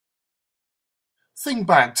Think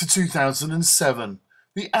back to 2007.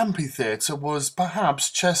 The Amphitheatre was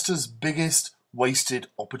perhaps Chester's biggest wasted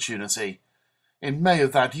opportunity. In May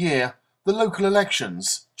of that year, the local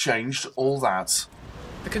elections changed all that.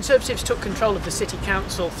 The Conservatives took control of the City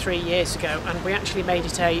Council 3 years ago, and we actually made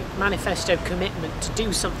it a manifesto commitment to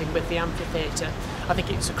do something with the Amphitheatre. I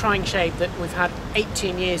think it's a crying shame that we've had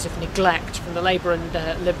 18 years of neglect from the Labour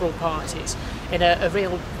and Liberal parties in a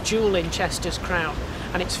real jewel in Chester's crown.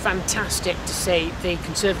 And it's fantastic to see the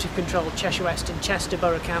Conservative-controlled Cheshire West and Chester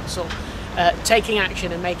Borough Council taking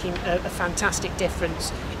action and making a fantastic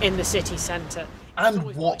difference in the city centre.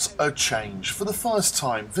 And what a change! For the first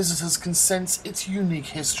time, visitors can sense its unique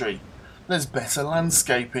history. There's better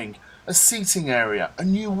landscaping, a seating area, a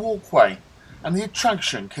new walkway, and the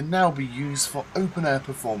attraction can now be used for open-air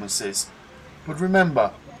performances. But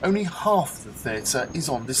remember, only half the theatre is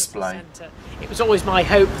on display. It was always my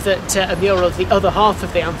hope that a mural of the other half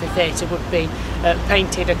of the amphitheatre would be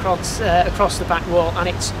painted across the back wall, and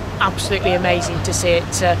it's absolutely amazing to see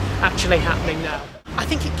it actually happening now. I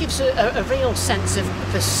think it gives a real sense of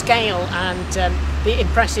the scale and the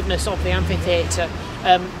impressiveness of the amphitheatre.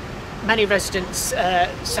 Many residents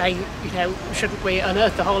say, shouldn't we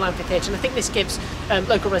unearth the whole amphitheatre? And I think this gives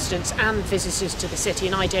local residents and visitors to the city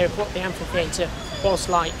an idea of what the amphitheatre was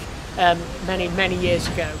like many years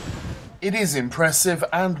ago. It is impressive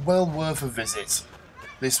and well worth a visit.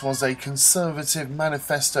 This was a Conservative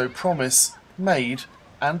manifesto promise made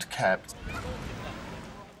and kept.